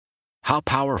How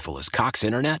powerful is Cox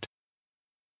Internet?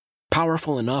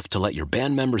 Powerful enough to let your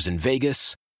band members in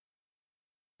Vegas,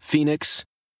 Phoenix,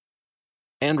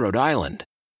 and Rhode Island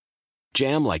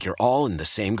jam like you're all in the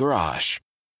same garage.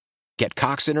 Get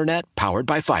Cox Internet powered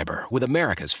by fiber with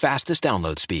America's fastest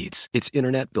download speeds. It's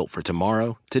internet built for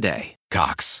tomorrow, today.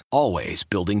 Cox, always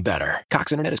building better.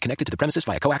 Cox Internet is connected to the premises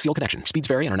via coaxial connection. Speeds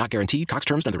vary and are not guaranteed. Cox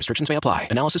terms and other restrictions may apply.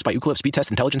 Analysis by Ookla Speed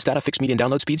Test Intelligence Data. Fixed median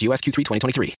download speeds. US Q3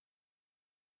 2023.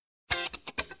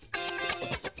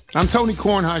 I'm Tony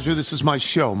Kornheiser. This is my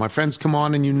show. My friends come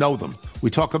on and you know them. We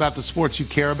talk about the sports you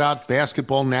care about,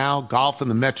 basketball now, golf, and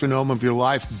the metronome of your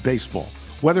life, baseball.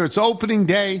 Whether it's opening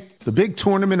day, the big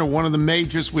tournament, or one of the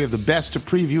majors, we have the best to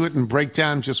preview it and break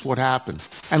down just what happened.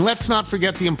 And let's not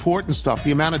forget the important stuff,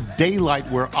 the amount of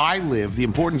daylight where I live, the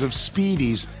importance of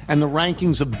speedies, and the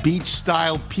rankings of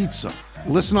beach-style pizza.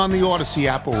 Listen on the Odyssey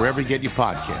app or wherever you get your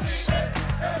podcasts.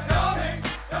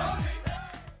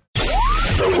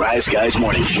 The Rise Guys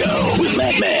Morning Show with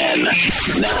Matt Man, 9,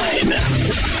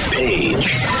 Paige,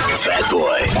 Fat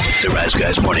Boy. The Rise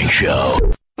Guys Morning Show.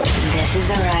 This is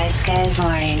the Rise Guys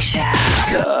Morning Show.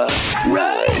 The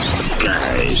Rise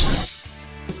Guys.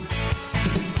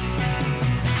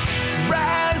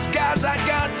 Rise Guys, I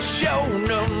got show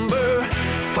number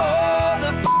for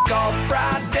the off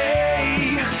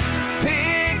Friday.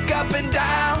 Pick up and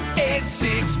dial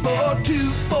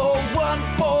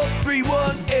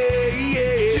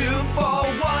 864-241-431-88.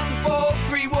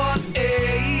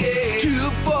 241-431-88.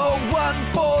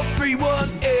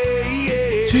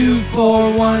 241-431-88.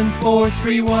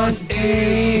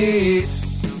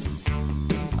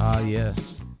 241-431-88. Ah,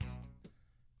 yes.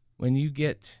 When you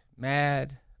get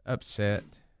mad, upset,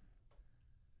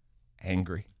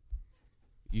 angry,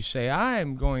 you say, I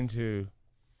am going to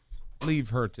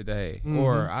leave her today,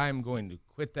 or I'm going to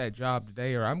quit that job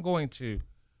today, or I'm going to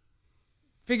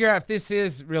figure out if this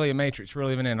is really a matrix we're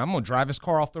living in. I'm going to drive this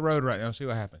car off the road right now and see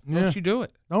what happens. Yeah. Don't you do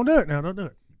it. Don't do it now. Don't do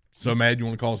it. So mad you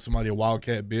want to call somebody a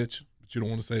wildcat bitch, but you don't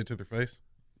want to say it to their face?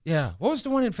 Yeah. What was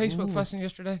the one in Facebook fussing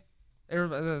yesterday? It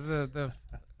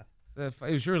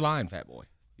was your line, Fat Boy.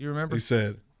 You remember? He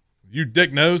said, you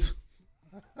dick nose.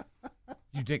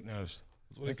 You dick nose.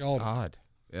 That's what he called him. Odd.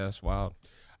 Yeah, that's wild.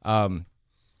 You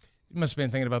must have been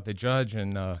thinking about the judge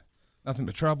and nothing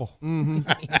but trouble. Mm-hmm.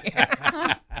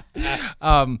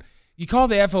 You call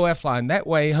the FOF line that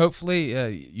way. Hopefully,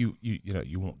 you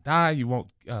won't die. You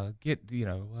won't get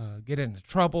into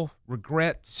trouble,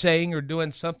 regret saying or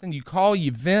doing something. You call,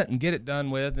 you vent, and get it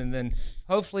done with, and then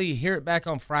hopefully you hear it back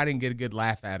on Friday and get a good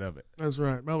laugh out of it. That's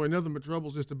right. By the way, Nothing But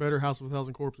Trouble's just a better House of a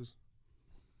Thousand Corpses.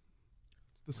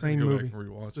 It's the same Go movie. back and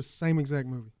rewatch. It's the same exact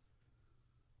movie.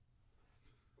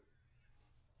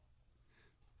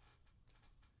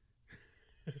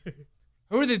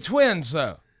 Who are the twins,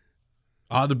 though?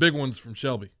 The big one's from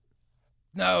Shelby.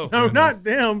 No, not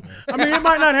them. I mean, it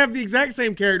might not have the exact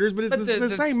same characters, but it's the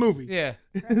same movie. Yeah,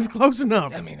 it's close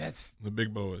enough. I mean, that's the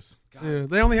big boys. Yeah,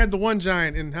 they only had the one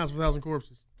giant in House of a Thousand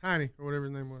Corpses, Tiny or whatever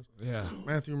his name was. Yeah,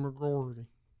 Matthew McGrory.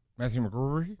 Matthew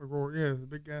McGrory. Yeah, the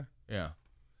big guy. Yeah.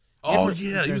 Oh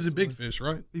yeah, he was a big fish,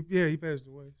 right? He passed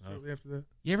away shortly after that.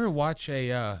 You ever watch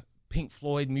a Pink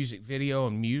Floyd music video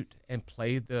on mute and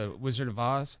play the Wizard of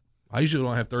Oz? I usually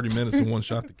don't have 30 minutes and one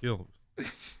shot to kill.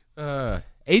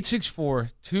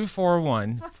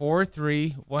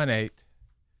 864-241-4318.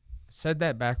 Said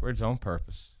that backwards on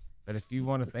purpose. But if you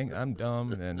want to think I'm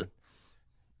dumb, then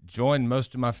join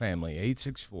most of my family.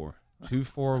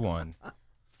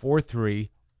 864-241-4318.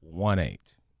 I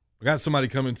got somebody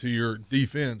coming to your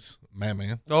defense,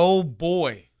 man. Oh,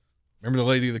 boy. Remember the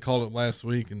lady that called up last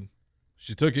week, and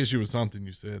she took issue with something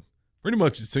you said. Pretty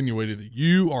much insinuated that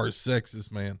you are a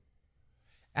sexist, man.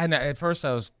 And at first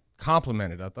I was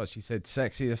complimented. I thought she said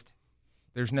sexiest.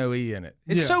 There's no E in it.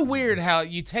 It's so weird how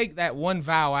you take that one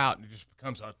vowel out and it just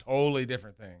becomes a totally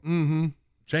different thing. Mm-hmm.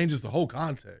 Changes the whole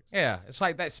context. Yeah, it's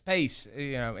like that space,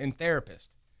 in Therapist.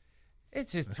 It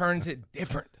just turns it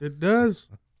different. It does.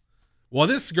 Well,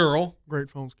 this girl.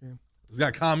 Great phone scam. Has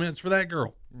got comments for that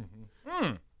girl.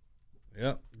 Mm-hmm.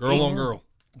 Yeah, girl on girl.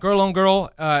 Girl on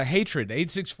girl hatred.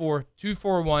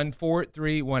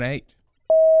 864-241-4318.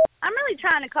 I'm really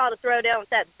trying to call to throw down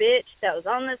with that bitch that was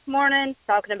on this morning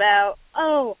talking about,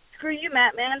 oh, screw you,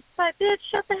 Matt, man. It's like, bitch,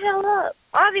 shut the hell up.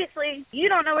 Obviously, you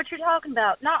don't know what you're talking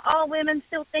about. Not all women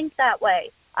still think that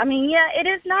way. I mean, yeah, it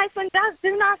is nice when guys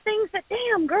do nice things, but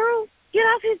damn, girl, get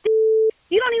off his d***.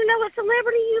 You don't even know what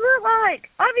celebrity you look like.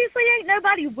 Obviously, ain't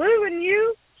nobody wooing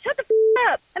you. Shut the f***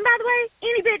 up. And by the way,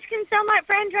 any bitch can sell my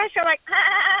friend dress. You're like, ha,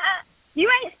 ha, ha, ha. You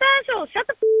ain't special. Shut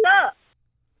the f*** up.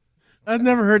 I've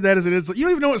never heard that as an insult. You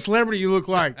don't even know what celebrity you look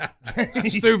like.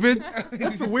 Stupid.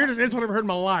 That's the weirdest insult I've ever heard in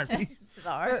my life.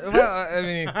 Well, I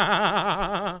mean,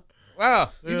 wow,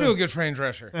 you do a good frame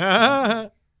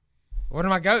dresser. One of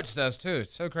my goats does too.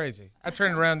 It's so crazy. I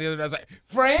turned around the other day. I was like,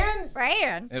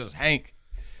 Fran? It was Hank.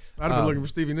 I'd have been looking for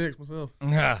Stevie Nicks myself.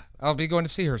 Yeah, I'll be going to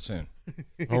see her soon.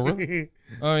 Oh, really?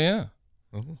 Oh, yeah.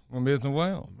 Oh. I'll be at the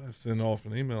well. I might send off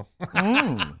an email.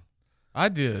 I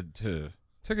did to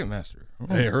Ticketmaster.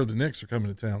 Hey, I heard the Knicks are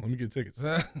coming to town. Let me get tickets.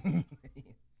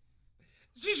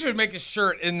 She should make a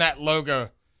shirt in that logo.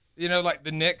 You know, like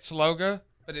the Knicks logo.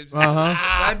 But it's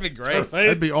that'd be great.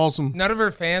 That'd be awesome. None of her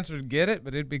fans would get it,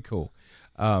 but it'd be cool.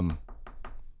 I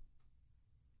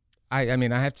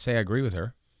mean, I have to say I agree with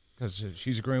her because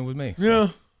she's agreeing with me. So. Yeah.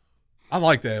 I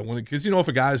like that because if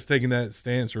a guy's taking that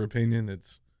stance or opinion,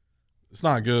 it's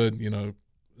not good.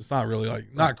 It's not really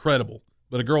not credible.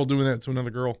 But a girl doing that to another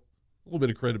girl, a little bit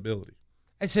of credibility.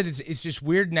 I said it's just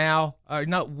weird now.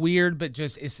 Not weird, but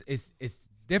just it's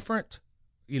different.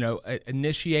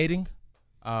 Initiating.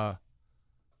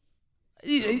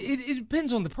 It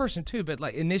depends on the person too, but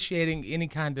like initiating any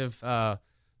kind of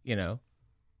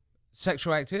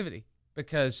sexual activity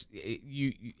because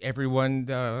everyone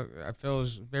I feel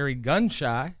is very gun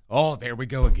shy. Oh, there we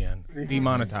go again,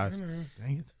 demonetized.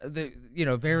 Dang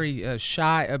it. Very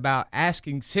shy about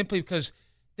asking simply because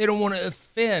they don't want to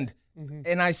offend. Mm-hmm.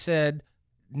 And I said,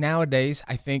 nowadays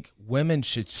I think women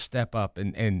should step up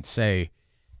and say,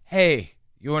 "Hey,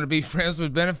 you want to be friends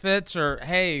with benefits?" Or,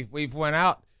 "Hey, we've went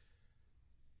out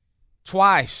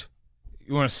twice.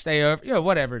 You want to stay over?"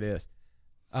 Whatever it is.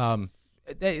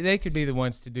 They could be the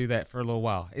ones to do that for a little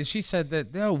while. And she said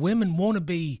that women want to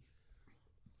be,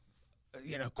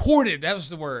 courted. That was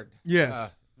the word.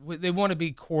 Yes. They want to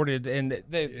be courted, and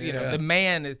the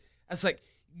man. I was like,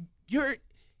 you're.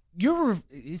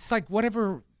 It's like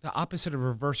whatever the opposite of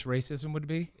reverse racism would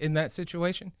be in that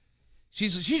situation.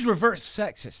 She's reverse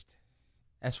sexist.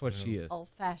 That's what she is. Old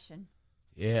fashioned.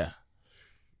 Yeah.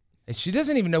 And she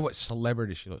doesn't even know what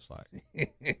celebrity she looks like. I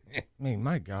mean,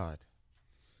 my God.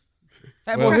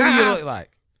 Who do you look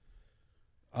like?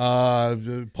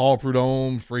 Paul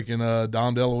Prudhomme, freaking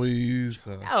Dom DeLuise.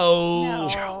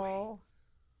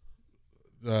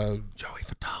 No. Joey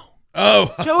Fatone.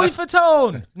 Oh, Joey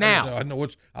Fatone. Now, I know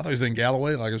which. I thought he was in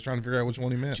Galloway. Like I was trying to figure out which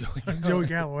one he meant. Joey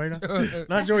Galloway.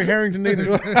 Not Joey Harrington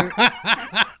either.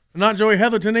 Not Joey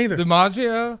Heatherton either.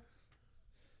 DiMaggio.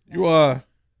 You want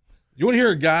to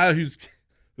hear a guy who's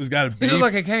got a beef? He looks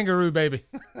like a kangaroo baby.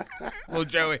 Little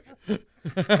Joey.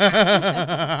 This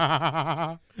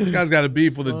guy's got a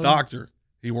beef with a doctor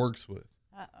he works with.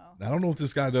 Uh-oh. I don't know what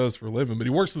this guy does for a living, but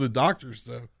he works with a doctor,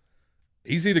 so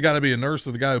he's either got to be a nurse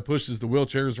or the guy who pushes the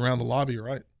wheelchairs around the lobby,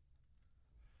 right?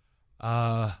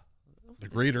 The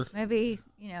greeter. Maybe,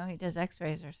 he does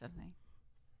x-rays or something.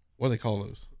 What do they call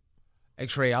those?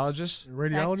 X-rayologist?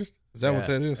 Radiologist? Is that what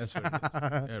that is? That's what it is.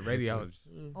 Yeah, radiologist.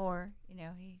 Or,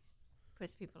 he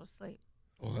puts people to sleep.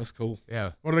 Oh, that's cool.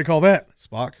 Yeah. What do they call that?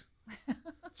 Spock.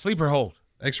 Sleeper hold.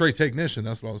 X-ray technician.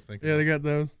 That's what I was thinking. Yeah, they got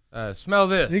those. Smell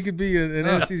this. He could be an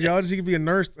anesthesiologist. He could be a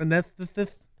nurse,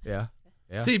 anesthetist. Yeah.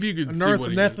 See if you can A see nurse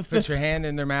what he is. anesthetist. Put your hand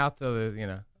in their mouth.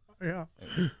 Yeah.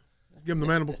 Let's give him the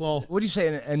mandible claw. What do you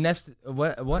say?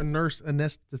 What? A nurse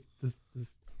anesthetist.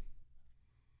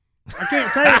 I can't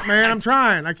say it, man. I'm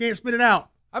trying. I can't spit it out.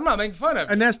 I'm not making fun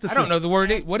of it. Anesthetist. I don't know the word.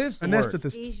 What is the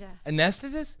Anesthetist. word?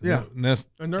 Anesthetist? Yeah.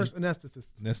 A nurse anesthetist.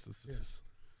 Anesthetist.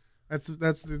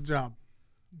 That's the job.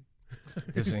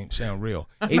 This ain't sound real.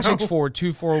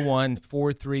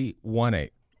 864-241-4318.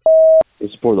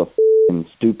 It's for the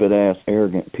stupid ass,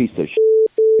 arrogant piece of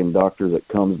doctor that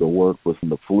comes to work with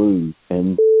the flu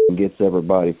and gets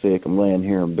everybody sick. I'm laying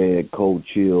here in bed, cold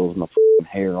chills, my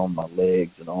hair on my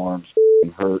legs and arms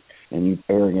hurt, and you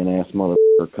arrogant ass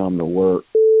motherfucker come to work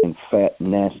and fat,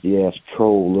 nasty ass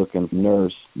troll looking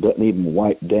nurse doesn't even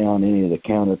wipe down any of the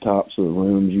countertops of the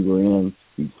rooms you were in.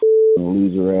 You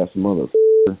loser ass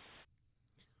motherfucker.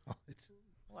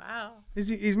 Wow.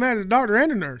 He's mad at the doctor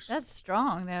and the nurse. That's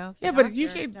strong, though. Yeah, but you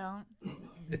Doctors can't. don't.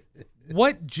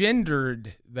 What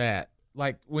gendered that?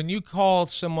 Like when you call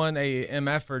someone a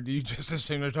MFer, do you just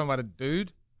assume they're talking about a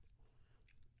dude?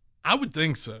 I would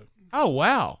think so. Oh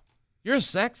wow, you're a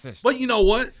sexist. But you know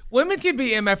what? Women can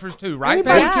be MFers too, right?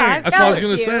 Anybody Pat? can. That's what I was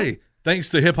going to say. Thanks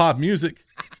to hip hop music,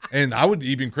 and I would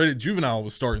even credit Juvenile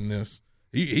with starting this.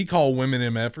 He called women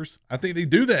MFers. I think they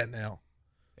do that now.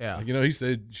 Yeah. Like, he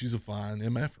said she's a fine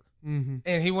MFer. Mm-hmm.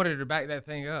 And he wanted to back that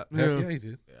thing up. Yeah, he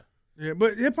did. Yeah,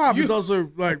 but hip hop is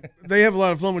also like they have a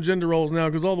lot of fun with gender roles now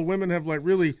because all the women have like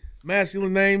really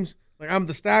masculine names. Like I'm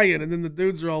the stallion, and then the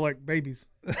dudes are all like babies.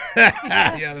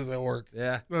 Yeah, does that work?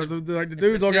 Yeah. Like the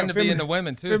dudes all got to be into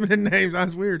women too. feminine names.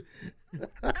 That's weird.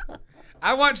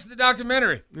 I watched the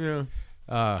documentary. Yeah.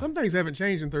 Some things haven't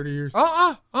changed in 30 years.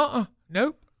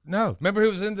 Nope. No. Remember who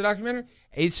was in the documentary?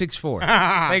 864.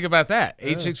 Think about that.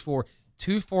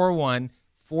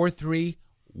 864-241-4318.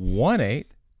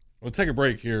 We'll take a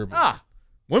break here. But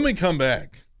when we come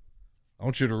back, I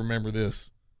want you to remember this.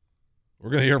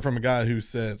 We're going to hear from a guy who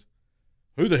said,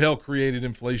 who the hell created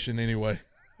inflation anyway?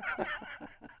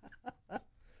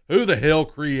 Who the hell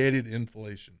created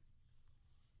inflation?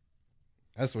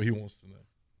 That's what he wants to know.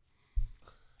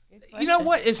 You know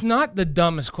what? It's not the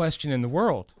dumbest question in the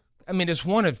world. I mean, it's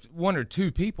one or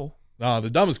two people. The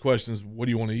dumbest question is, what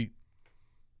do you want to eat?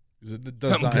 Because it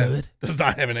does Something good. Does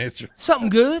not have an answer. Something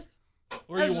good?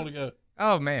 Where do you want to go?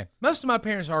 Oh, man. Most of my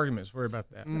parents' arguments were about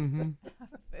that.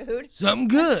 Food. Something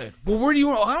good. Well, where do you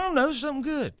want? I don't know. Something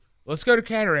good. Let's go to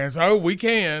Catarans. Oh, we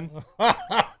can.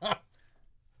 I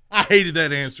hated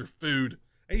that answer, food.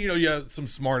 And you have some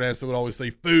smart ass that would always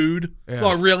say food. Yeah.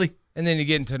 Oh, really? And then you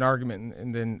get into an argument,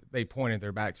 and then they point at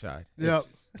their backside. Yep.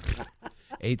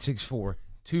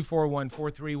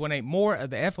 864-241-4318. More of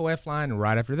the FOF line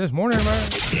right after this. Morning,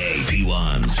 everybody. Hey,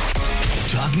 P1s.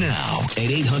 Talk now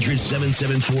at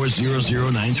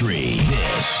 800-774-0093.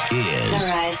 This The is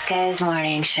Rise Guys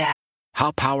Morning Show.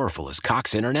 How powerful is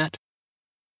Cox Internet?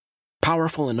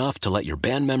 Powerful enough to let your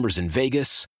band members in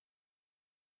Vegas,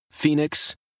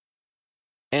 Phoenix,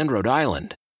 and Rhode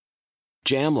Island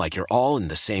jam like you're all in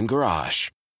the same garage.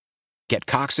 Get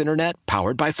Cox Internet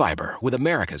powered by fiber with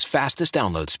America's fastest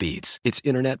download speeds. It's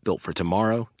internet built for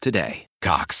tomorrow, today.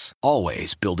 Cox,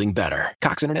 always building better.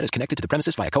 Cox Internet is connected to the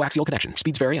premises via coaxial connection.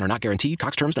 Speeds vary and are not guaranteed.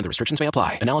 Cox terms and other restrictions may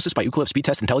apply. Analysis by Ookla Speed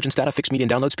Test Intelligence Data. Fixed median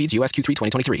download speeds. US Q3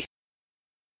 2023.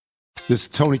 This is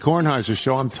Tony Kornheiser's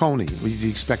show. I'm Tony. You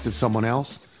expected someone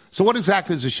else? So what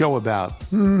exactly is the show about?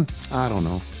 I don't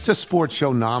know. It's a sports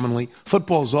show nominally.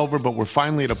 Football's over, but we're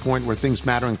finally at a point where things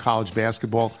matter in college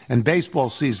basketball, and baseball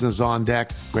season is on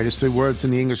deck. Greatest three words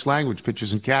in the English language,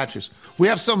 pitchers and catchers. We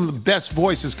have some of the best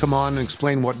voices come on and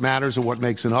explain what matters or what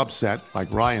makes an upset, like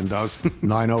Ryan does,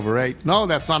 9/8. No,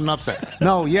 that's not an upset.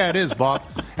 No, yeah, it is, Bob.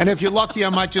 And if you're lucky, I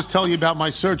might just tell you about my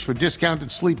search for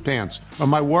discounted sleep pants or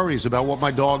my worries about what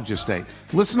my dog just ate.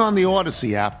 Listen on the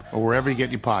Odyssey app or wherever you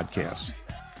get your podcasts.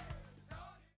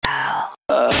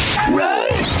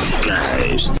 Rise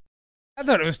Guys. I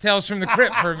thought it was Tales from the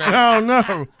Crypt for a minute. Oh,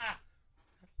 no.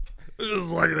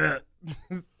 Just like that.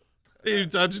 He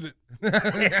ain't touching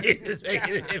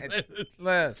it.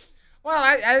 Less.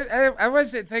 Well, I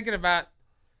wasn't thinking about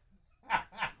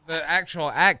the actual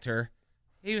actor.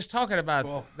 He was talking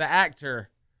about the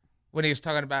actor when he was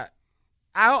talking about.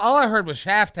 All I heard was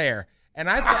shaft hair, and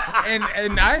I thought, and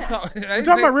I thought You're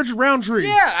talking about Richard Roundtree.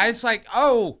 Yeah, I was like,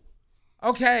 oh,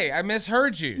 okay, I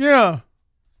misheard you. Yeah.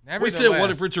 We said,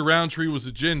 what if Richard Roundtree was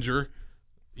a ginger?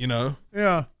 Yeah.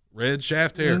 Red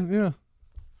shaft hair. Yeah.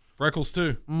 Freckles,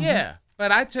 too. Mm-hmm. Yeah,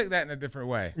 but I took that in a different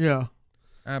way. Yeah.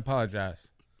 I apologize.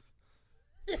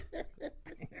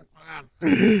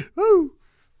 Woo.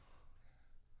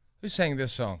 Who sang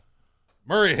this song?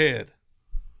 Murray Head.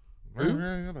 Who?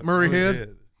 Murray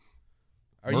Head.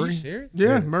 Are you serious?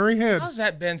 Yeah, Murray Head. How's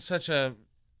that been such a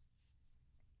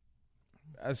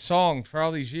song for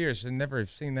all these years and never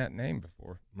have seen that name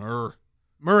before?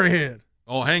 Murray Head.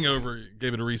 Oh, Hangover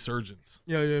gave it a resurgence.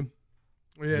 Yeah.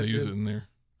 They use it in there.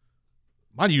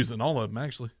 Might use it in all of them,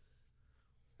 actually.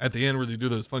 At the end where they do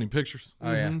those funny pictures.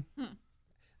 Oh, yeah.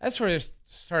 That's where they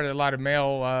started a lot of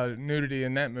male nudity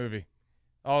in that movie.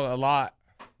 A lot.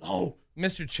 Oh,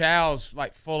 Mr. Chow's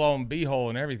like full-on beehole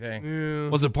and everything. Yeah.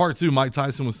 Was it part 2? Mike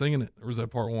Tyson was singing it, or was that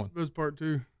part 1? It was part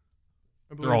 2.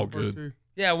 They're all good. 2.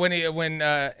 Yeah, when Ed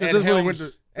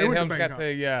Helms got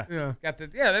the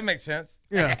that makes sense.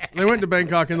 Yeah, they went to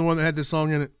Bangkok and the one that had this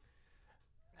song in it.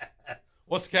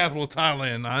 What's the capital of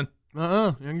Thailand, man?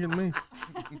 You ain't getting me.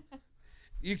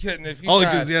 You couldn't if you Only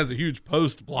tried. because he has a huge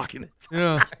post blocking it.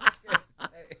 Yeah.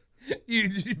 you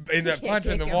end up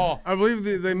punching the wall. I believe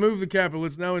they moved the capital.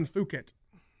 It's now in Phuket.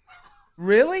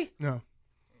 Really? No.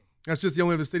 That's just the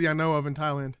only other city I know of in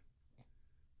Thailand.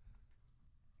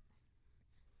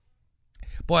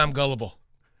 Boy, I'm gullible.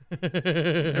 I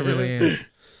really am.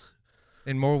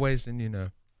 In more ways than you know.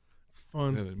 It's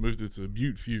fun. Yeah, they moved it to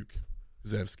Butte Fuke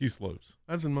because they have ski slopes.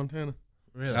 That's in Montana.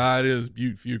 Really? It is.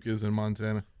 Butte Fuke is in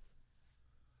Montana.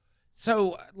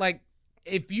 So, like,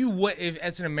 if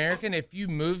as an American, if you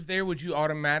moved there, would you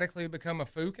automatically become a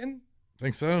Fukin?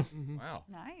 Think so. Mm-hmm. Wow.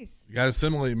 Nice. You got to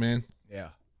assimilate, man. Yeah.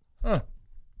 Huh.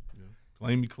 Yeah.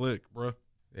 Claim you click, bro.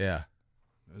 Yeah.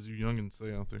 As you youngins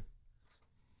say out there.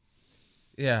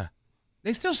 Yeah.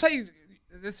 They still say,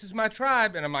 this is my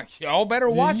tribe. And I'm like, y'all better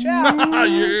watch out.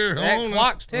 That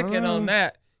clock's ticking on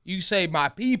that. You say my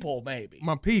people, maybe.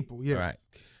 My people, yes.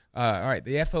 All right. All right.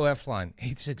 The FOF line,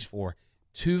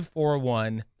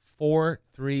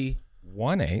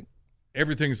 864-241-4318.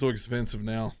 Everything's so expensive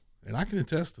now, and I can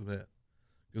attest to that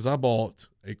because I bought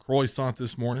a croissant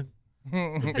this morning,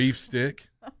 a beef stick,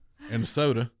 and a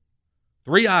soda.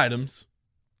 3 items,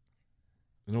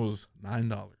 and it was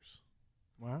 $9.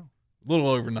 Wow. A little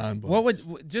over $9.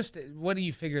 What do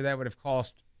you figure that would have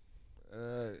cost?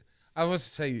 I was to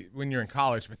say when you're in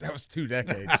college, but that was 2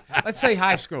 decades. Let's say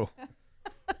high school.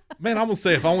 Man, I'm gonna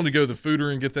say if I wanted to go to the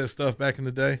fooder and get that stuff back in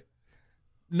the day,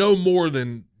 no more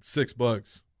than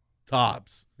 $6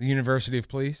 tops. The University of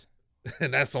Police,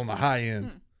 and that's on the high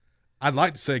end. I'd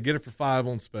like to say get it for $5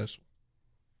 on special.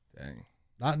 Dang,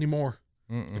 not anymore.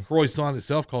 The croissant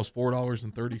itself costs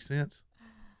 $4.30.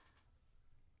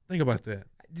 Think about that.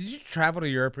 Did you travel to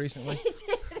Europe recently?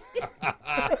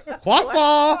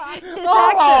 Croissant.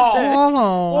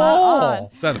 Oh.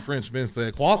 That's how the French men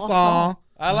say croissant.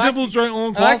 I like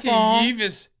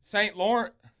Yves Saint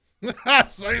Laurent.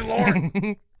 Saint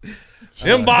Laurent.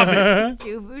 Mbappe. Did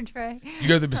you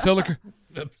go to the Basilica?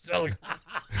 The Basilica.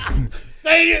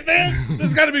 Dang it, man.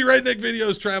 There's got to be redneck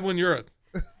videos traveling Europe.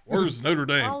 Where's Notre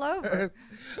Dame? All over.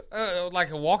 Like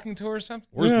a walking tour or something?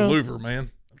 Where's the Louvre, man?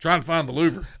 I'm trying to find the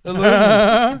Louvre. The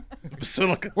Louvre. The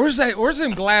Basilica. Where's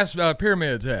them glass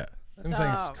pyramids at? Them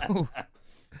things.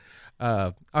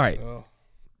 All right.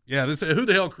 Yeah, who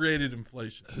the hell created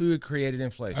inflation? Who created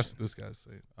inflation? That's what this guy's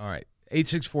saying. All right.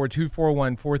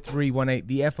 864-241-4318,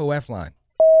 the FOF line.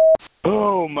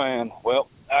 Oh, man. Well,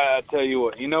 I tell you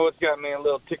what, what's got me a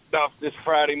little ticked off this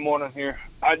Friday morning here?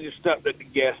 I just stopped at the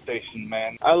gas station,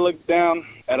 man. I looked down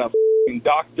at a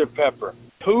Dr. Pepper.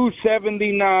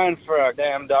 $2.79 for a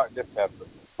damn Dr. Pepper.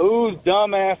 Whose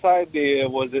dumbass idea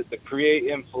was it to create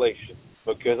inflation?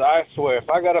 Because I swear, if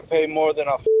I got to pay more than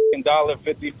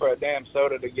 $1.50 for a damn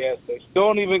soda at the gas station,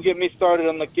 don't even get me started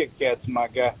on the Kit Kats, my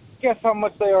guy. Guess how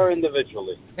much they are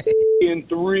individually?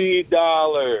 $3.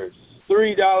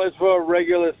 $3 for a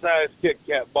regular sized Kit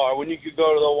Kat bar when you could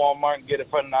go to the Walmart and get it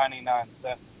for 99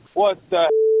 cents. What the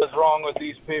hell is wrong with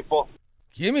these people?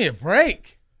 Give me a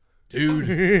break. Dude.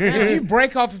 If you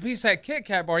break off a piece of that Kit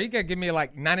Kat bar, you got to give me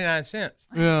like 99 cents.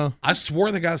 Yeah. I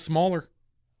swore they got smaller.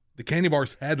 The candy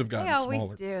bars had to have gotten smaller. They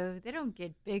always do. They don't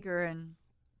get bigger and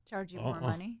charge you more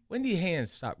money. When do your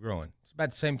hands stop growing? It's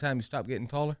about the same time you stop getting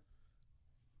taller?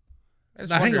 I just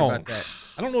now, wonder hang on. about that.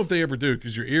 I don't know if they ever do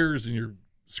because your ears and your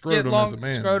scrotum as a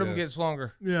man. Scrotum gets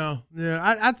longer. Yeah.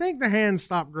 I think the hands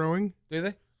stop growing. Do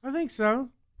they? I think so.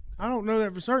 I don't know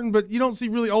that for certain, but you don't see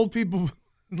really old people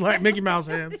like Mickey Mouse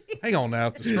hands. Hang on now.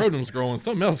 If the scrotum's growing,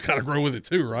 something else got to grow with it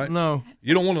too, right? No.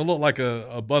 You don't want to look like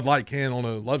a Bud Light can on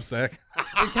a love sack.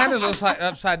 It kind of looks like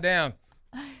upside down.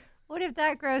 What if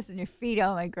that grows and your feet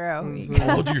only grow?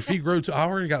 Oh, do your feet grow too? I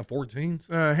already got 14s.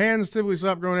 Hands typically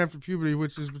stop growing after puberty,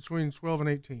 which is between 12 and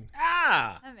 18.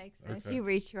 That makes sense. Okay. You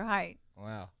reach your height.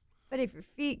 Wow. But if your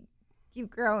feet keep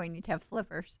growing, you'd have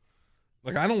flippers.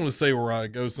 Like, I don't want to say where I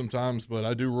go sometimes, but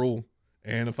I do rule.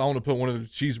 And if I want to put one of the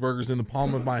cheeseburgers in the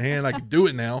palm of my hand, I can do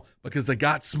it now because they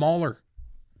got smaller.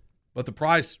 But the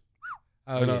price.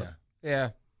 Oh,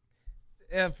 yeah.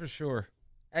 Yeah, for sure.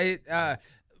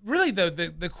 Really, though,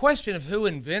 the question of who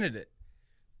invented it,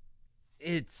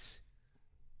 it's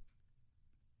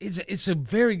a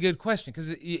very good question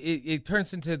because it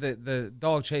turns into the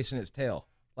dog chasing its tail.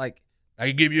 Like, I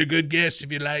can give you a good guess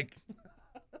if you like.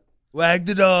 Wag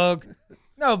the dog.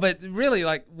 No, but really,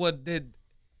 like,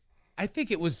 I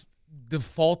think it was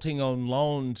defaulting on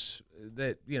loans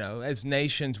that, as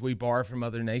nations we borrow from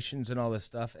other nations and all this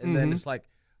stuff. And then it's like,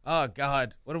 oh,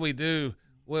 God, what do we do?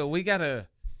 Well, we got to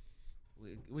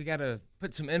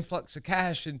put some influx of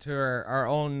cash into our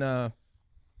own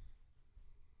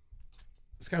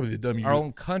it's got to be the our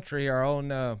own country, our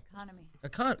own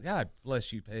economy. God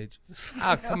bless you, Paige.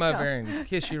 I'll come over there and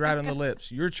kiss you right on the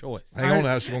lips. Your choice. Hang on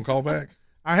now, she's going to call back.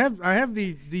 I have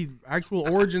the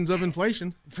actual origins of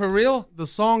inflation. For real? The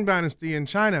Song Dynasty in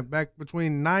China back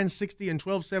between 960 and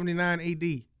 1279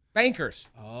 AD. Bankers.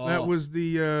 Oh. That was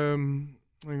the hang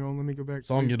on, let me go back.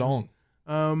 Song Yadong.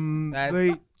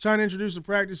 China introduced the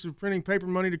practice of printing paper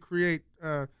money to create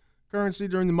currency.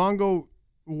 During the Mongol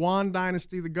Yuan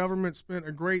dynasty, the government spent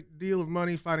a great deal of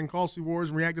money fighting costly wars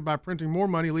and reacted by printing more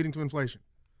money, leading to inflation.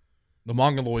 The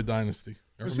Mongoloid dynasty.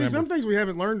 See, some things we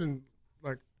haven't learned in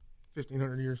like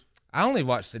 1,500 years. I only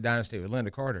watched the Dynasty with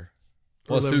Linda Carter.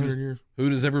 Plus, who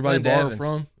does everybody Linda borrow Evans.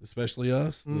 from? Especially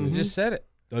us. You just said it.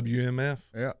 WMF.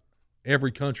 Yeah.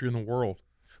 Every country in the world.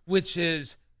 Which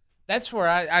is, That's where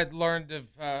I learned of.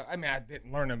 I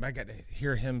didn't learn him. I got to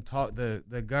hear him talk.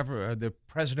 The governor, the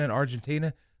president of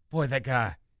Argentina. Boy, that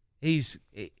guy, he's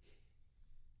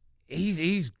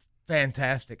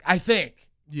fantastic. I think.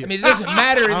 Yeah. I mean, it doesn't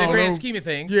matter in the grand scheme of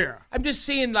things. Yeah. I'm just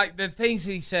seeing like the things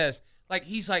he says. Like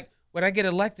he's like, when I get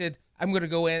elected, I'm going to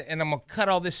go in and I'm going to cut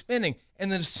all this spending. And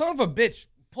then the son of a bitch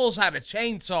pulls out a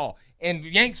chainsaw and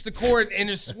yanks the cord and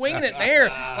is swinging it there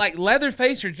like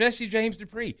Leatherface or Jesse James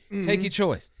Dupree. Mm-hmm. Take your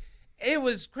choice. It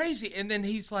was crazy. And then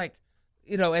he's like,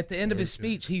 at the end of his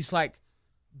speech, he's like,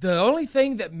 the only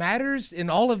thing that matters in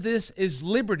all of this is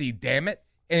liberty, damn it.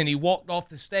 And he walked off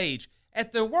the stage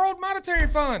at the World Monetary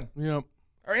Fund. Yep.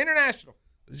 Or international.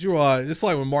 It's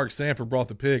like when Mark Sanford brought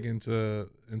the pig into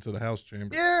the House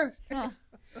chamber. Yeah.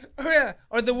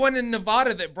 Or the one in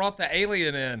Nevada that brought the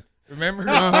alien in. Remember?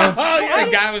 The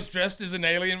guy was dressed as an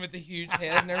alien with a huge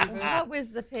head and everything. What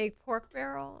was the pig? Pork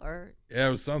barrel? Or yeah,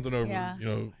 it was something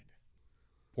over,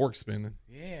 pork spinning.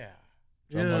 Yeah.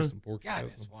 Like some pork. God,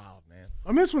 it's wild, man.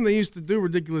 I miss when they used to do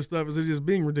ridiculous stuff instead of just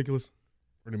being ridiculous.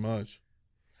 Pretty much.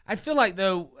 I feel like,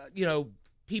 though,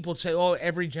 people say, oh,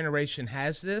 every generation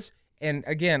has this. And,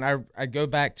 again, I go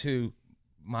back to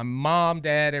my mom,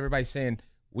 dad, everybody saying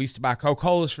we used to buy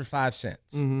Coca-Colas for 5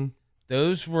 cents. Mm-hmm.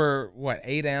 Those were,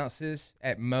 8 ounces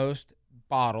at most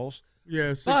bottles.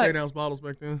 Yeah, 8-ounce bottles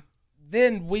back then.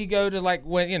 Then we go to,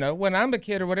 when I'm a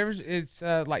kid or whatever, it's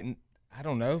I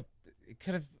don't know. It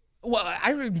could have – well,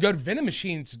 I would go to vending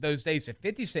machines those days at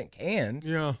 50-cent cans.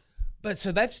 Yeah. But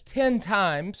so that's 10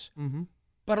 times. Mm-hmm.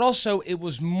 But also, it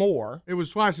was more. It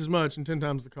was twice as much and 10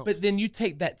 times the cost. But then you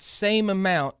take that same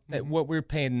amount that what we were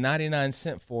paying 99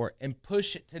 cents for and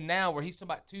push it to now where he's talking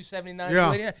about $2.79,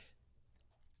 $2.89.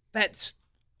 That's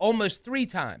almost 3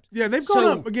 times. Yeah, they've gone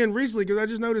up again recently because I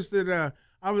just noticed that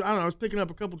I was picking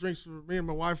up a couple drinks for me and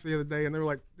my wife the other day, and they were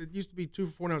like, it used to be 2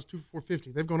 for 4, now it's 2 for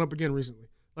 $4.50. They've gone up again recently.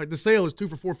 Like the sale is 2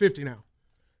 for $4.50 now.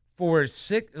 For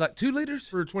 2 liters?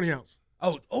 For a 20 ounce.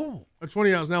 Oh. A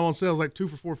 20 ounce now on sale is like 2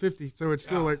 for $4.50, so it's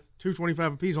still like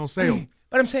 $2.25 a piece on sale.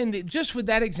 But I'm saying that just with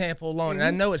that example alone, and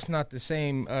I know it's not the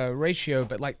same ratio,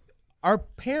 but like our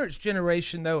parents'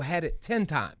 generation though had it 10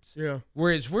 times. Yeah.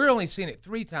 Whereas we're only seeing it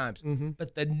 3 times,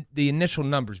 but the initial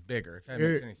number's bigger. If that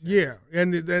makes any sense. Yeah,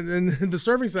 and the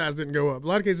serving size didn't go up. A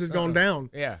lot of cases it's gone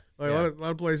down. Yeah. Like a lot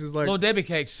of places like Little Debbie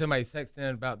cakes. Somebody texted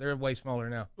in about they're way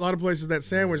smaller now. A lot of places that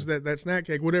sandwich, that snack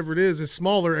cake, whatever it is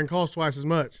smaller and costs twice as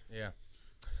much. Yeah.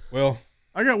 Well,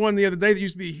 I got one the other day that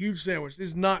used to be a huge sandwich.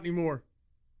 It's not anymore.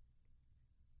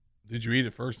 Did you eat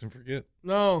it first and forget?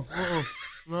 No.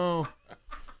 No.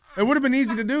 It would have been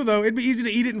easy to do, though. It'd be easy to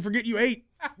eat it and forget you ate.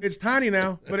 It's tiny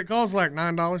now, but it costs like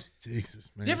 $9. Jesus,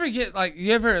 man. You ever get like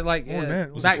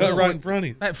back right in front of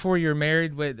you. Back before you're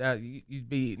married, you'd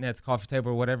be eating at the coffee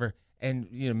table or whatever,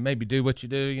 and maybe do what you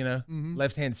do,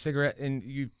 left-handed cigarette, and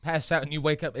you pass out and you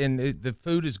wake up and the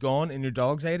food is gone and your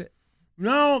dogs ate it.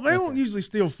 No, they don't usually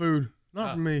steal food.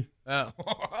 Not from me. Oh,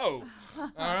 all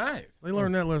right. They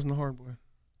learned that lesson the hard way.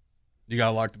 You got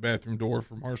to lock the bathroom door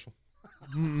for Marshall.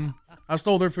 Mm-mm. I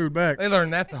stole their food back. They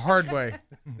learned that the hard way.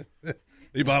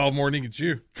 He bought all more than he could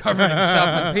chew. Covering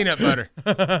himself in peanut butter.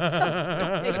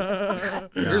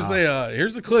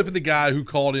 Here's a clip of the guy who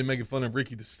called in making fun of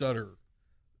Ricky the Stutterer.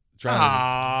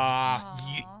 Trying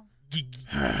to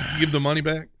give the money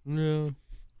back. Yeah.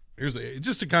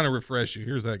 Just to kind of refresh you.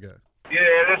 Here's that guy. Yeah,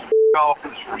 this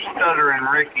office for Stuttering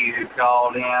Ricky who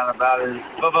called in about his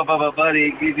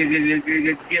buddy giving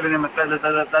him $1,000.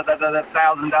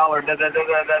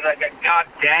 God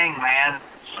dang, man.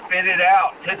 Spit it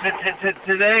out.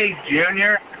 Today,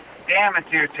 Junior. Damn,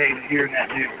 it's irritating hearing that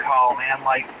dude call, man.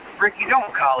 Like, Ricky,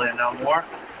 don't call in no more.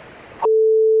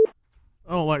 I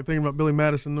don't like thinking about Billy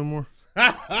Madison no more.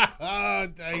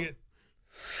 Dang it.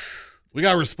 We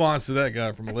got a response to that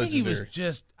guy from a legendary.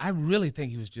 I really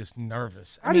think he was just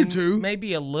nervous. I do too.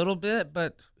 Maybe a little bit,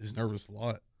 but. He's nervous a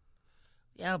lot.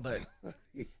 Yeah, but,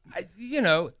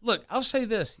 look, I'll say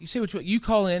this. You see what you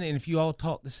call in, and if you all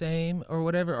talk the same or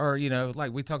whatever, or,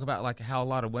 like we talk about like how a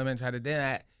lot of women try to do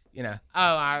that, that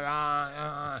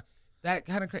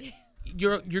kind of crazy.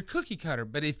 You're cookie cutter,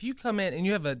 but if you come in and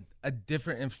you have a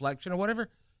different inflection or whatever,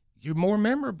 you're more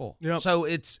memorable. Yep. So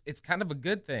it's kind of a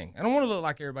good thing. I don't want to look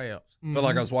like everybody else. Felt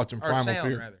like I was watching Primal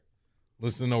Fear.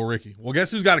 Listen to no Ricky. Well, guess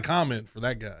who's got a comment for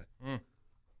that guy?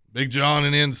 Big John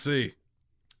in NC.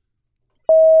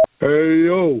 Hey,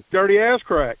 yo, dirty ass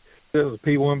crack. This is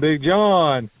P1 Big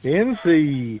John,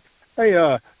 NC. Hey,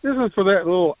 this is for that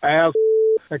little ass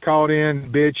that called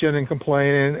in bitching and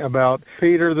complaining about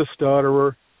Peter the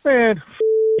Stutterer. Man,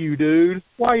 you, dude.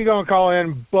 Why you gonna call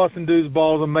in busting dudes'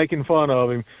 balls and making fun of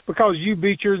him? Because you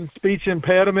beat your speech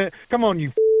impediment? Come on,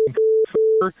 you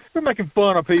You're making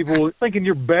fun of people thinking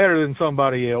you're better than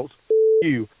somebody else.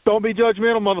 You. Don't be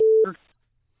judgmental, motherfucker.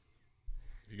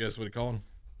 You guess what he called him?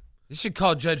 You should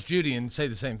call Judge Judy and say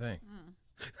the same thing.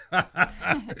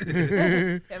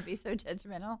 Don't be so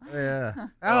judgmental. Yeah.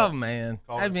 Oh, man.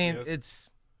 Call I it mean, CS. it's,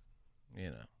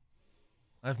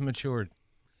 I've matured.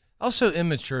 Also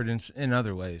immatured in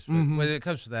other ways. But when it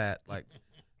comes to that, like,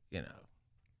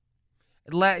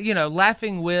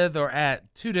 laughing with or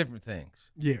at two different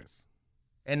things. Yes.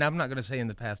 And I'm not going to say in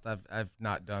the past I've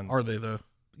not done. Are they, though?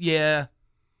 Yeah.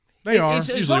 They are. As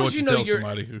Usually long what as you know tell your-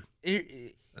 somebody who...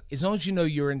 As long as you know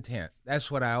your intent. That's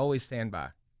what I always stand by.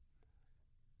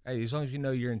 Hey, as long as you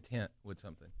know your intent with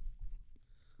something.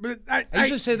 But I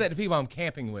usually say that to people I'm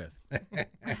camping with.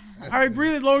 I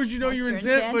agree as long as you know What's your your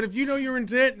intent, intent? but if you know your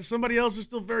intent and somebody else is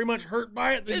still very much hurt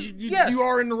by it, then Yes. you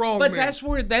are in the wrong, But man.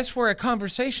 that's where a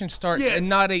conversation starts Yes. and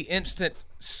not a instant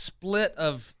split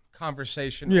of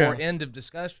conversation Yeah. or end of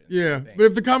discussion. Yeah, but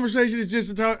if the conversation is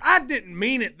just entirely, I didn't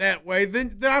mean it that way,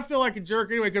 then I feel like a jerk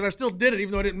anyway because I still did it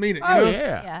even though I didn't mean it. You know?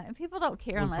 Yeah, and people don't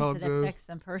care I unless it apologize. affects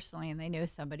them personally and they know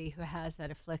somebody who has that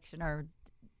affliction or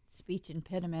speech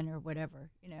impediment or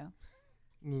whatever, Yeah.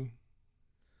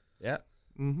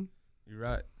 Mm-hmm. You're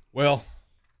right. Well,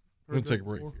 we're going to take a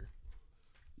break here.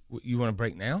 You want to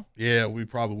break now? Yeah, we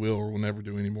probably will, or we'll never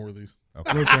do any more of these.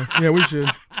 Okay. Okay. Yeah, we should.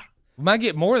 We might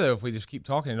get more, though, if we just keep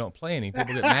talking and don't play any.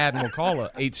 People get mad and we'll call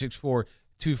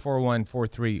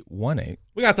 864-241-4318.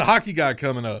 We got the hockey guy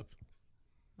coming up.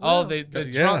 Oh, the Yeah.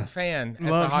 drunk fan at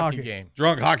Loves the hockey hockey. game.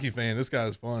 Drunk hockey fan. This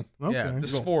guy's fun. Okay. Yeah, the You're gonna-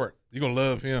 sport. You're going to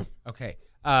love him. Okay.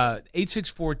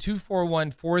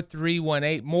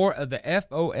 864-241-4318. More of the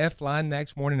FOF line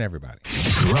next morning, everybody.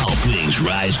 For all things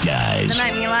Rise Guys. They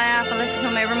make me laugh. I listen to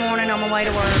them every morning on my way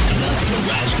to work.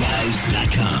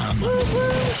 TheRiseGuys.com.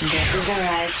 This is the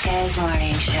Rise Guys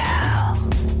Morning Show.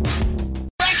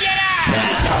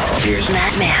 Now, here's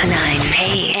Matt Man, 9,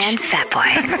 Paige, and Fat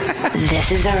Boy.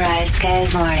 This is the Rise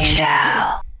Guys Morning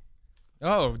Show.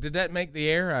 Oh, did that make the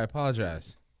air? I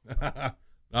apologize.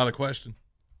 Not a question.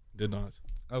 Did not.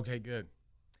 Okay, good.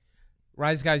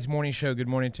 Rise Guys Morning Show, good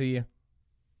morning to you.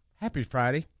 Happy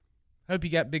Friday. Hope you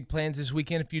got big plans this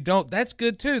weekend. If you don't, that's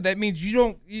good too. That means you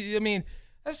don't, I mean,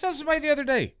 I told somebody the other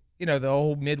day, the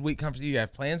whole midweek conference, you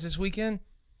have plans this weekend.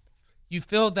 You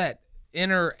feel that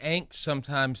inner angst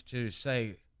sometimes to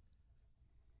say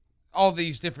all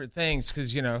these different things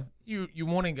because, you're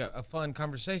wanting a fun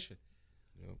conversation.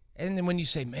 Yep. And then when you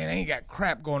say, man, I ain't got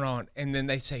crap going on, and then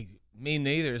they say, me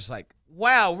neither, it's like,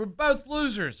 wow, we're both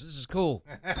losers. This is cool.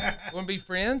 Want to be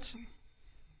friends?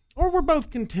 Or we're both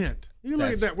content. You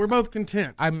look at that. We're both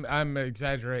content. I'm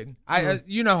exaggerating.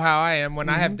 You know how I am when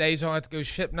I have days I don't have to go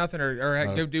ship nothing or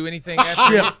go do anything.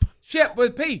 After ship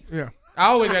with P. Yeah. I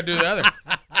always got to do the other.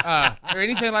 Or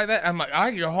anything like that. I'm like, I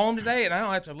can go home today and I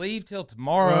don't have to leave till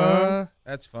tomorrow.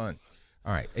 That's fun.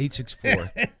 All right.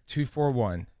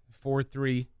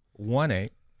 864-241-4318.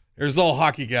 Here's the old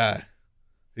hockey guy.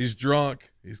 He's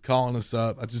drunk. He's calling us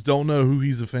up. I just don't know who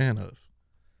he's a fan of.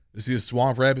 Is he a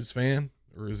Swamp Rabbits fan,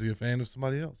 or is he a fan of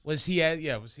somebody else? Was he at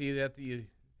the?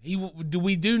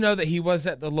 We do know that he was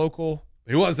at the local.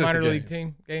 He was at minor the league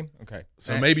team game. Okay,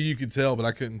 so maybe you could tell, but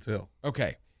I couldn't tell.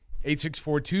 Okay,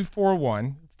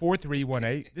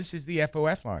 864-241-4318. This is the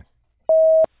FOF line.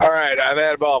 All right, I've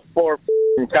had about 4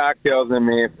 cocktails in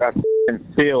me. I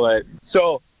feel it.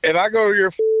 So if I go to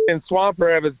your Swamp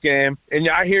Rabbits game and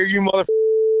I hear you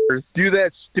motherfuckers do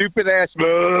that stupid ass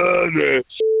to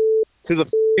the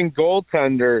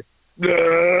goaltender,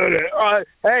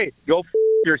 hey, go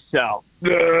yourself.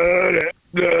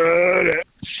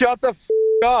 Shut the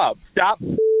up. Stop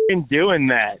doing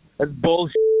that. That's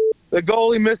bullshit. The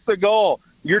goalie missed the goal.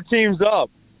 Your team's up.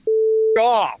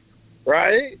 Off.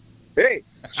 Right? Hey,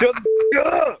 shut the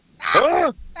up.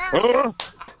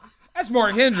 That's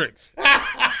Mark Hendricks.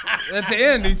 At the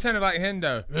end, he sounded like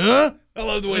Hendo. I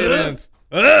love the way it ends.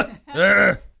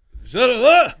 Shut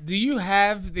up. Do you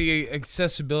have the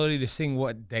accessibility to seeing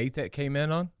what date that came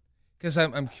in on? Because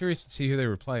I'm curious to see who they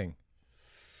were playing.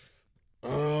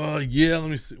 Yeah, let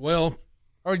me see. Well,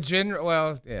 or general.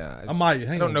 Well, yeah. I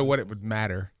don't know what it would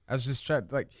matter. I was just trying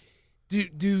to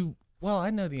Well, I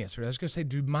know the answer. I was going to say,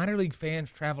 do minor league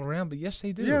fans travel around? But yes,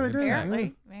 they do. Yeah, they do.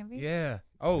 Apparently, maybe. Yeah.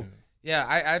 Oh, yeah.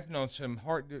 I've known some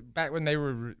back when they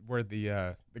were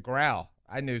the Growl.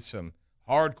 I knew some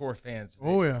hardcore fans.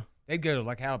 They'd go to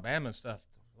like Alabama and stuff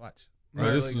to watch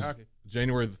minor this league was hockey.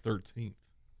 January the 13th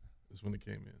is when it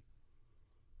came in.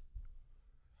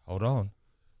 Hold on.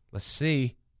 Let's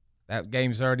see. That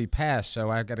game's already passed, so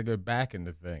I've got to go back in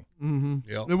the thing. Mm-hmm.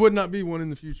 Yep. There would not be one in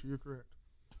the future. You're correct.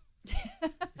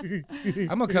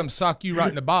 I'm gonna come sock you right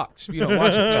in the box if you don't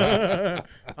watch it.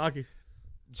 Hockey.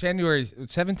 January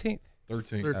 17th.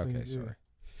 13th. Okay, yeah. sorry.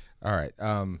 All right.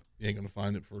 You ain't gonna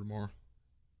find it for tomorrow.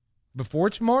 Before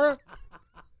tomorrow?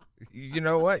 You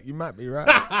know what? You might be right.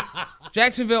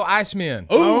 Jacksonville Icemen.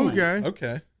 Oh, okay.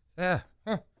 Okay. Yeah.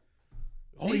 Huh.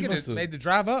 Oh, he he could must have have made the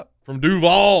drive up. from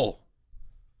Duval.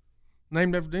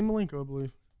 Named after Dean Malenko, I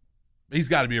believe. He's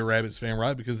got to be a Rabbits fan,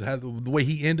 right? Because of the way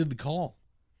he ended the call.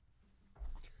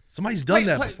 Somebody's done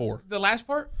that before. The last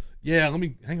part? Yeah, let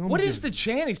me hang on. What is the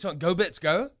chant he's talking? Go Bits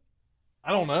Go?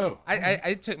 I don't know.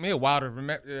 It took me a while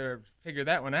to figure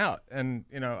that one out. And,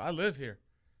 I live here.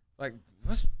 Like,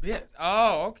 what's bits?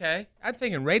 Oh, okay. I'm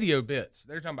thinking radio bits.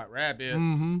 They're talking about rabbits.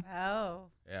 Mm-hmm. Oh.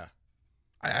 Yeah.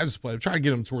 I just play. Try to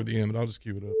get him toward the end, but I'll just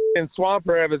cue it up. In Swamp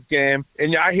Rabbits game,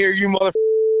 and I hear you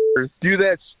motherfuckers do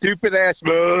that stupid ass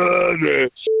to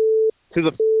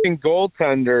the fucking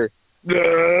goaltender.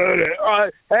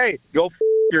 Hey, go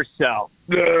yourself.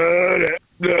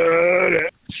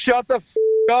 Shut the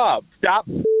up. Stop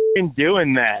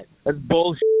doing that. That's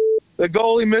bullshit. The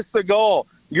goalie missed the goal.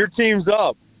 Your team's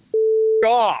up.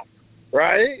 Off,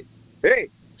 right? Hey,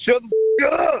 shut the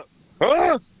up.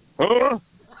 Huh?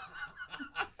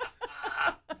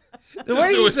 The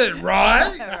way you said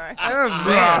right. Oh,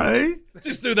 man.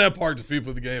 Just do that part to people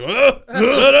in the game.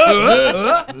 Shut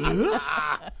up.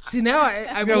 See, now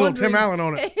I got a little Tim Allen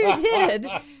on it. He did.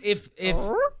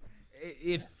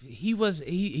 If he was,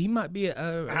 he might be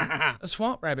a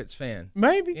Swamp Rabbits fan.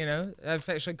 Maybe. I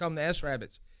actually call them the S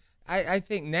Rabbits. I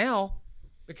think now,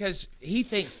 because he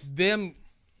thinks them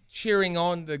cheering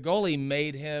on the goalie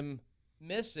made him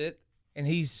miss it, and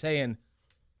he's saying,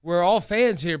 we're all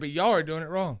fans here, but y'all are doing it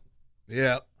wrong.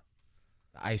 Yeah.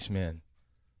 The Icemen.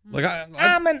 Like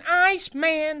I'm an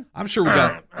Iceman. I'm sure we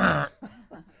got.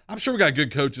 I'm sure we got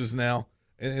good coaches now,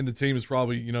 and the team is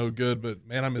probably good. But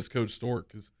man, I miss Coach Stork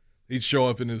because he'd show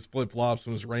up in his flip flops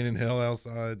when it's raining hell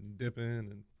outside and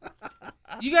dipping. And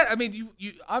you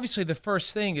obviously the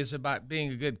first thing is about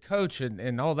being a good coach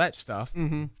and all that stuff.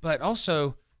 Mm-hmm. But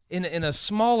also in a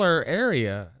smaller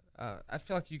area, I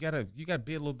feel like you gotta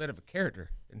be a little bit of a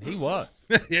character, and he was.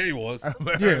 Yeah, he was.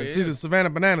 Yeah, see the Savannah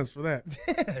Bananas for that.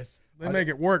 Yes. They make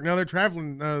it work. Now they're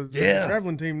traveling.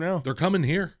 Traveling team now. They're coming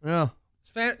here. Yeah.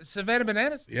 Savannah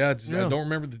Bananas? Yeah, I don't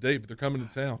remember the date, but they're coming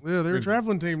to town. Yeah, they're a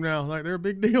traveling team now. Like, they're a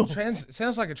big deal.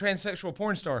 Sounds like a transsexual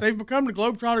porn star. They've become the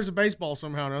Globetrotters of baseball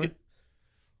somehow or another.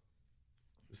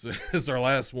 This is our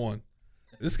last one.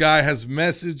 This guy has a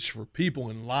message for people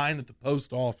in line at the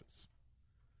post office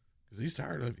because he's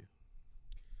tired of you.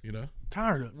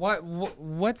 Tired of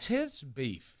What's his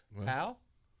beef, pal?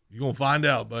 You're going to find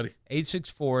out, buddy.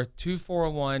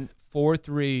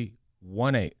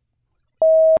 864-241-4318.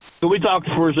 So we talked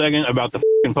for a second about the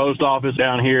fucking post office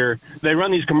down here. They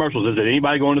run these commercials. Is it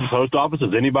anybody going to the post office?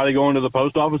 Is anybody going to the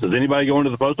post office? Is anybody going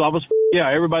to the post office? Yeah,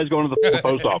 everybody's going to the fucking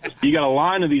post office. You got a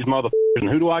line of these motherfuckers, and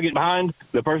who do I get behind?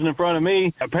 The person in front of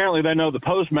me. Apparently they know the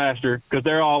postmaster because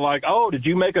they're all like, oh, did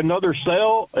you make another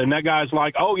sale? And that guy's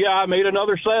like, oh, yeah, I made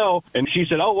another sale. And she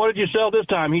said, oh, what did you sell this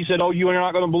time? He said, oh, you are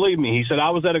not going to believe me. He said,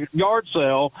 I was at a yard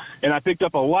sale, and I picked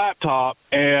up a laptop,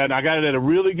 and I got it at a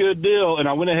really good deal, and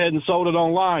I went ahead and sold it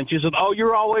online. She said, oh,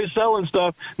 you're always selling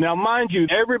stuff. Now, mind you,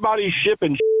 everybody's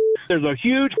shipping shit. There's a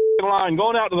huge line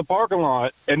going out to the parking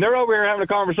lot, and they're over here having a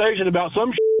conversation about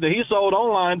some shit that he sold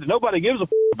online that nobody gives a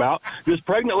about. This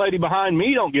pregnant lady behind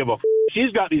me don't give a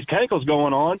She's got these cankles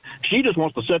going on. She just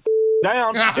wants to sit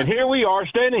down, and here we are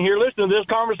standing here listening to this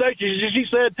conversation. She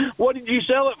said, what did you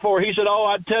sell it for? He said, oh,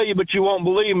 I'd tell you, but you won't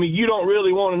believe me. You don't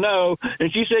really want to know.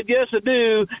 And she said, yes, I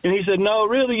do. And he said, no,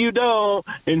 really, you don't.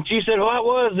 And she said, what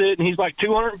was it? And he's like,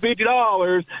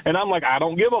 $250. And I'm like, I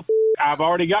don't give a I've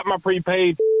already got my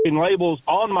prepaid labels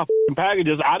on my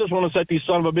packages. I just want to set these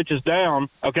son of a bitches down,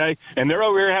 okay? And they're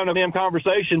over here having a damn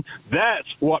conversation. That's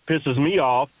what pisses me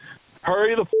off.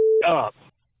 Hurry the up.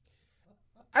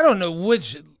 I don't know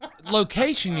which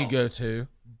location you go to,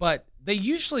 but they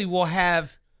usually will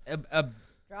have a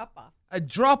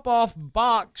drop-off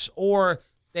box, or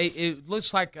it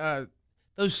looks like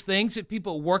those things that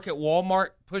people who work at Walmart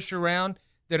push around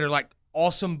that are like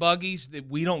awesome buggies that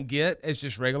we don't get as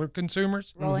just regular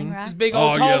consumers. Rolling racks? These big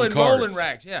old tall and carts. rolling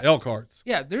racks. Yeah. L carts.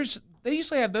 Yeah, they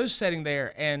usually have those sitting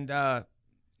there, and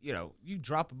you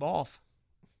drop them off,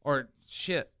 or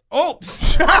shit.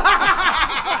 Oops.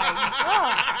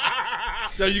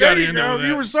 No, you got to end go. it with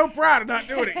You that. were so proud of not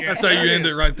doing it yet. That's how you end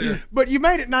it right there. But you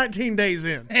made it 19 days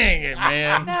in. Dang it,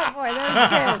 man. No, boy,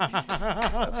 that was good.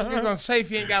 That's what you're going to say if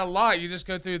you ain't got a lot. You just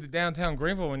go through the downtown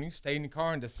Greenville and you stay in your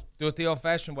car and just do it the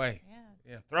old-fashioned way.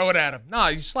 Yeah, throw it at him. No,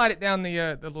 you slide it down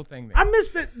the little thing there. I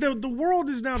miss that the world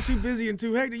is now too busy and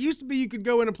too hectic. It used to be you could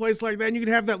go in a place like that and you could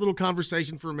have that little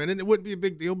conversation for a minute. And it wouldn't be a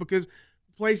big deal because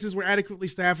places were adequately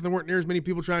staffed and there weren't near as many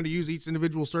people trying to use each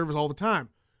individual service all the time.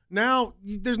 Now,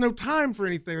 there's no time for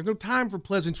anything. There's no time for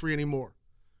pleasantry anymore.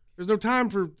 There's no time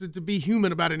to be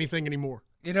human about anything anymore.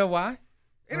 You know why?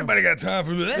 Anybody got time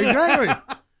for that? Exactly.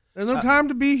 There's no time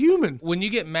to be human. When you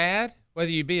get mad,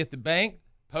 whether you be at the bank,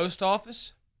 post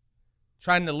office,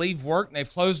 trying to leave work, and they've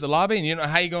closed the lobby, and you don't know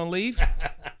how you're going to leave,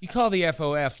 you call the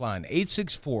FOF line,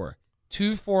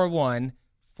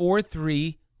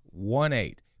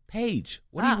 864-241-4318. Paige,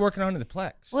 what are you working on in the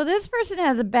Plex? Well, this person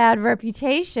has a bad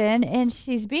reputation, and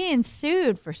she's being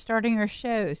sued for starting her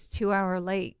shows 2 hours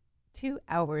late.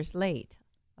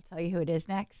 I'll tell you who it is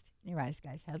next. New Rise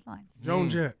Guys headlines. Joan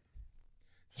Jett.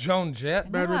 Joan Jett?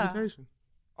 Bad reputation.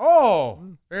 Oh,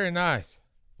 very nice.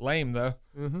 Lame, though.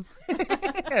 Mm-hmm.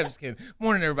 I'm just kidding.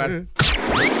 Morning, everybody.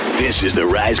 This is the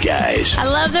Rise Guys. I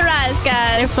love the Rise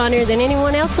Guys. They're funnier than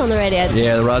anyone else on the radio.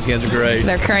 Yeah, the Rise Guys are great.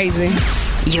 They're crazy.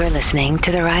 You're listening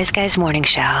to the Rise Guys Morning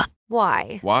Show.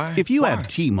 Why? Why? If you have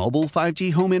T-Mobile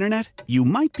 5G home internet, you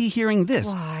might be hearing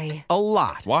this Why? a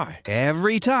lot. Why?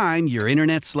 Every time your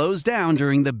internet slows down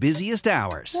during the busiest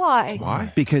hours. Why?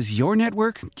 Why? Because your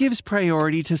network gives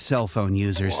priority to cell phone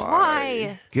users.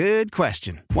 Why? Good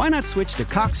question. Why not switch to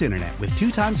Cox Internet with 2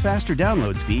 times faster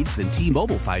download speeds than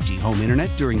T-Mobile 5G home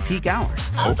internet during peak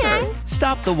hours? Okay.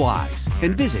 Stop the whys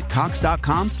and visit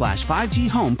cox.com/5G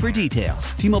home for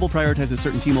details. T-Mobile prioritizes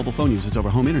certain T-Mobile phone users over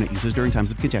home internet users during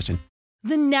times of congestion.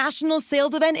 The national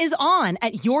sales event is on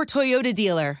at your Toyota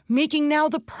dealer, making now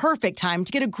the perfect time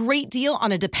to get a great deal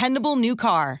on a dependable new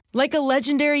car. Like a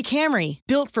legendary Camry,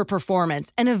 built for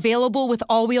performance and available with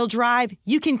all-wheel drive,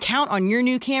 you can count on your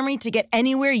new Camry to get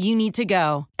anywhere you need to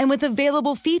go. And with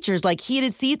available features like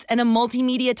heated seats and a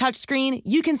multimedia touchscreen,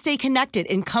 you can stay connected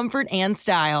in comfort and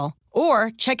style. Or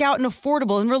check out an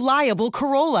affordable and reliable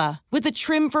Corolla with a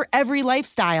trim for every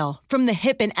lifestyle. From the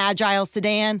hip and agile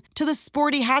sedan to the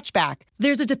sporty hatchback,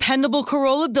 there's a dependable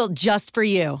Corolla built just for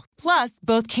you. Plus,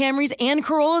 both Camrys and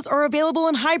Corollas are available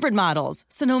in hybrid models.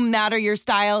 So no matter your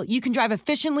style, you can drive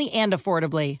efficiently and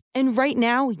affordably. And right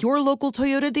now, your local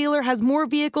Toyota dealer has more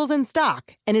vehicles in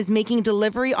stock and is making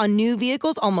delivery on new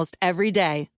vehicles almost every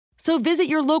day. So visit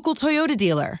your local Toyota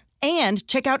dealer. And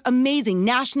check out amazing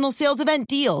national sales event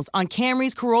deals on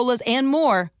Camrys, Corollas, and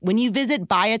more when you visit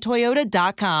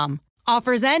buyatoyota.com.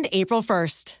 Offers end April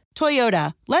 1st.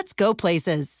 Toyota, let's go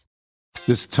places.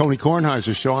 This is Tony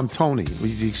Kornheiser's show. I'm Tony.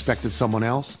 You expected someone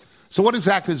else? So what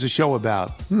exactly is the show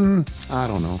about? I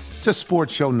don't know. It's a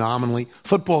sports show nominally.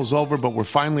 Football's over, but we're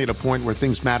finally at a point where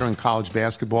things matter in college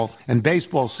basketball, and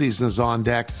baseball season is on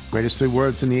deck. Greatest 3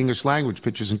 words in the English language,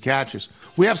 pitchers and catchers.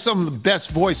 We have some of the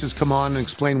best voices come on and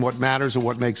explain what matters or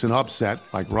what makes an upset,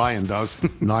 like Ryan does,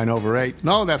 9/8.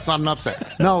 No, that's not an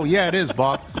upset. No, yeah, it is,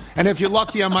 Bob. And if you're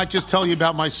lucky, I might just tell you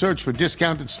about my search for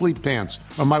discounted sleep pants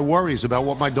or my worries about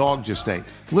what my dog just ate.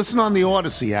 Listen on the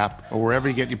Odyssey app or wherever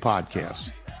you get your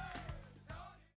podcasts.